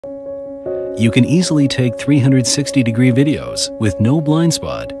You can easily take 360-degree videos with no blind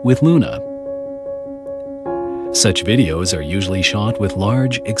spot with Luna. Such videos are usually shot with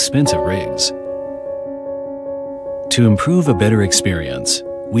large, expensive rigs. To improve a better experience,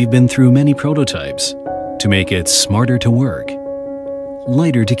 we've been through many prototypes to make it smarter to work,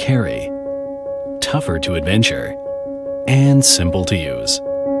 lighter to carry, tougher to adventure, and simple to use.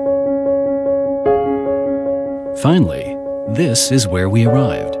 Finally, this is where we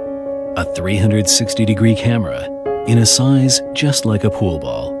arrived. A 360-degree camera in a size just like a pool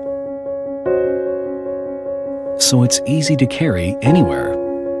ball. So it's easy to carry anywhere.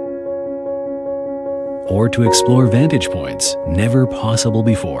 Or to explore vantage points never possible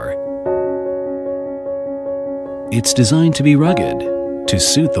before. It's designed to be rugged, to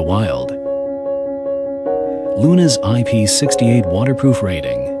suit the wild. Luna's IP68 waterproof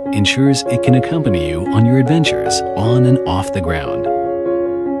rating ensures it can accompany you on your adventures on and off the ground.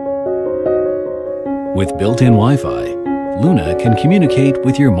 With built-in Wi-Fi, Luna can communicate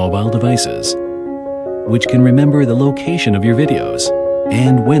with your mobile devices, which can remember the location of your videos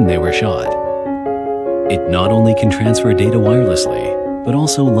and when they were shot. It not only can transfer data wirelessly, but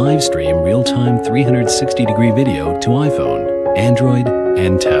also live stream real-time 360-degree video to iPhone, Android,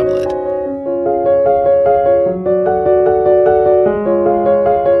 and tablet.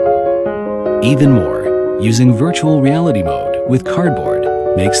 Even more, using virtual reality mode with cardboard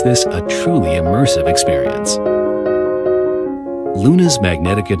makes this a truly immersive experience. Luna's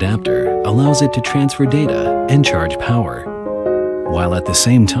magnetic adapter allows it to transfer data and charge power, while at the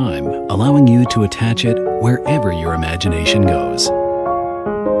same time allowing you to attach it wherever your imagination goes.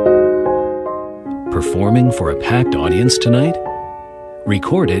 Performing for a packed audience tonight?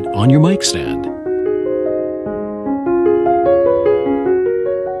 Record it on your mic stand.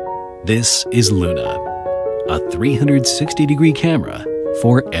 This is Luna, a 360-degree camera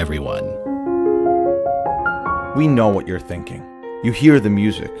for everyone. We know what you're thinking. You hear the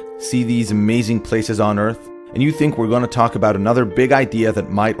music, see these amazing places on Earth, and you think we're going to talk about another big idea that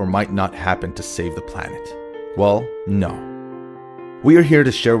might or might not happen to save the planet. Well, no. We are here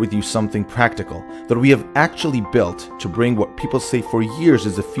to share with you something practical that we have actually built to bring what people say for years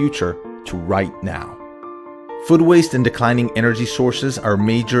is the future to right now. Food waste and declining energy sources are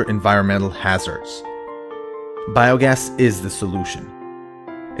major environmental hazards. Biogas is the solution.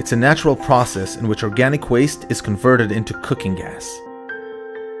 It's a natural process in which organic waste is converted into cooking gas.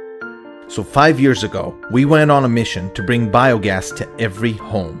 So 5 years ago, we went on a mission to bring biogas to every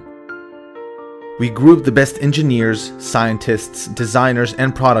home. We grouped the best engineers, scientists, designers,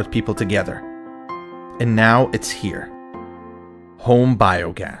 and product people together. And now it's here.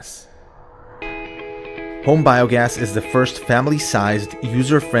 HomeBiogas. HomeBiogas is the first family-sized,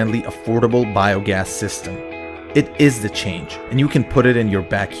 user-friendly, affordable biogas system. It is the change, and you can put it in your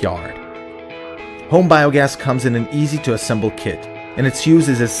backyard. HomeBiogas comes in an easy-to-assemble kit, and its use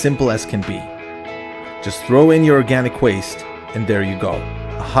is as simple as can be. Just throw in your organic waste, and there you go.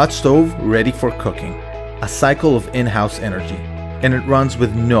 A hot stove ready for cooking. A cycle of in-house energy, and it runs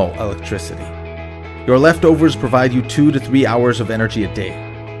with no electricity. Your leftovers provide you 2 to 3 hours of energy a day.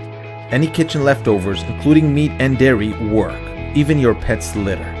 Any kitchen leftovers, including meat and dairy, work, even your pet's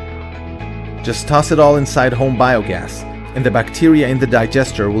litter. Just toss it all inside HomeBiogas, and the bacteria in the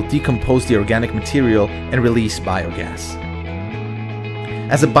digester will decompose the organic material and release biogas.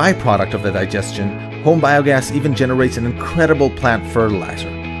 As a byproduct of the digestion, HomeBiogas even generates an incredible plant fertilizer.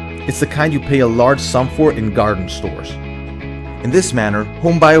 It's the kind you pay a large sum for in garden stores. In this manner,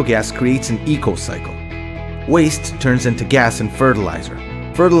 HomeBiogas creates an eco-cycle. Waste turns into gas and fertilizer.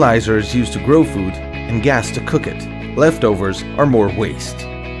 Fertilizer is used to grow food, and gas to cook it. Leftovers are more waste.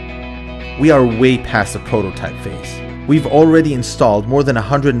 We are way past the prototype phase. We've already installed more than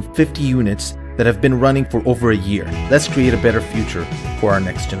 150 units that have been running for over a year. Let's create a better future for our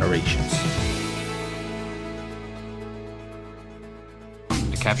next generations.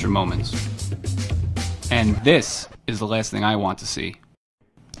 To capture moments. And this is the last thing I want to see.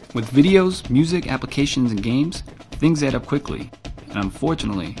 With videos, music, applications, and games, things add up quickly. And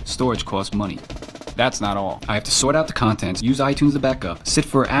unfortunately, storage costs money. That's not all. I have to sort out the contents, use iTunes to backup, sit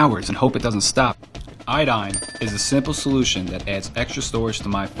for hours and hope it doesn't stop. I.Dime is a simple solution that adds extra storage to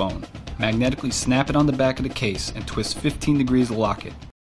my phone. Magnetically snap it on the back of the case and twist 15 degrees to lock it.